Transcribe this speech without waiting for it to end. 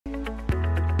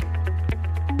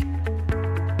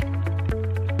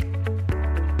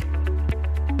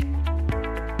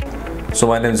So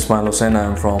my name is Ismail Hussain. I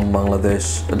am from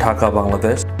Bangladesh, Dhaka,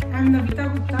 Bangladesh. I'm Navita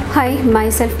Gupta. Hi,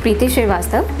 myself Preeti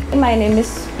Shrivastava. My name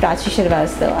is Protouch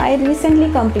Advantage. I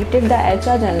recently completed the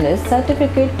HR Generalist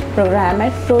Certificate program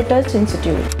at Protouch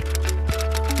Institute.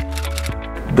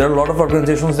 There are a lot of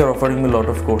organizations that are offering me a lot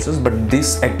of courses, but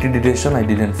this accreditation I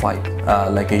didn't find,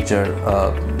 like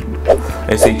SHRM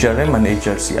and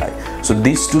HRCI. So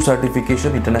these two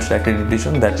certification, international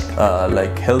accreditation, that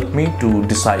like helped me to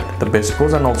decide the best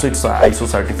course, and also it's ISO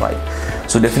certified.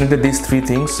 So definitely these three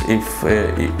things, if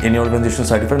any organization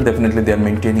certified, definitely they are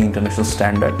maintaining international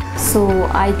standard. So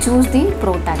I choose the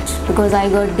Protouch because I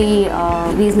got the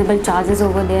reasonable charges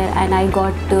over there, and I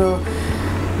got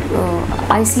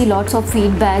I see lots of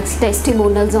feedbacks,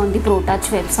 testimonials on the Protouch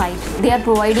website. They are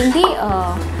providing the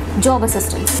job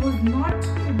assistance. I was not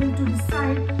able to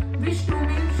decide which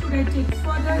domain should I take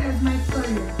further as my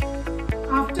career.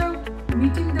 After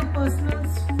meeting the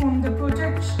personals from the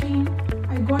Protouch team,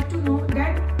 I got to know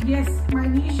that yes, my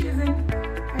niche is in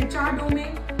HR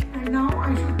domain, and now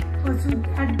I should pursue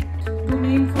that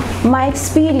domain for. My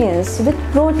experience with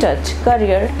Protouch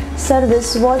Career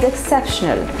Service was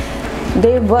exceptional.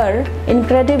 They were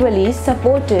incredibly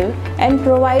supportive and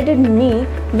provided me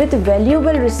with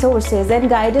valuable resources and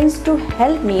guidance to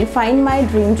help me find my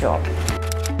dream job.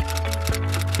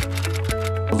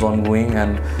 It was ongoing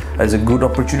and as a good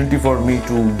opportunity for me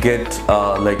to get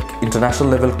like international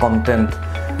level content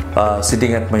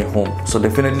sitting at my home. So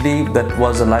definitely that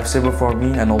was a lifesaver for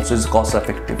me, and also is cost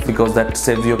effective because that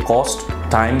saves your cost,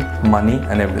 time, money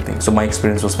and everything. So my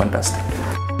experience was fantastic.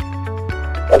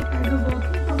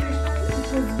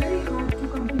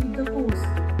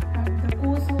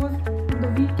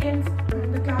 Weekends,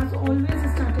 and the class always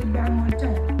started bang on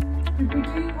time.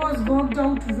 Repertoire was worked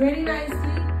out very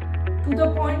nicely to the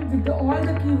point with all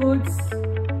the keywords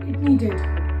it needed.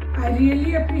 I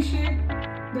really appreciate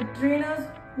the trainers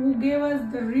who gave us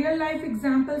the real life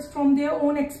examples from their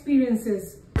own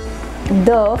experiences.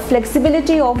 The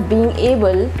flexibility of being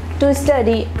able to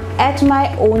study at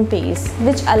my own pace,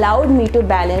 which allowed me to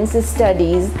balance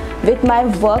studies with my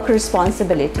work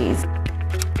responsibilities.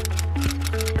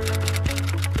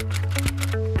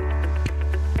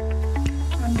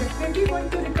 I'm definitely going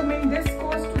to recommend this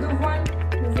course to the one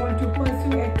who want to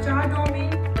pursue HR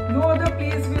domain. No other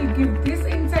place will give this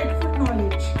insightful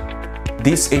knowledge.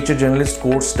 This HR Generalist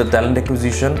course, the talent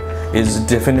acquisition, is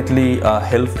definitely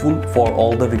helpful for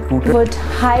all the recruiters. Would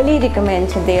highly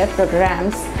recommend their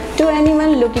programs to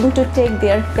anyone looking to take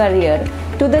their career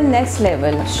to the next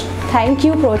level. Thank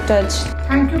you, Protouch.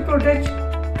 Thank you, Protouch.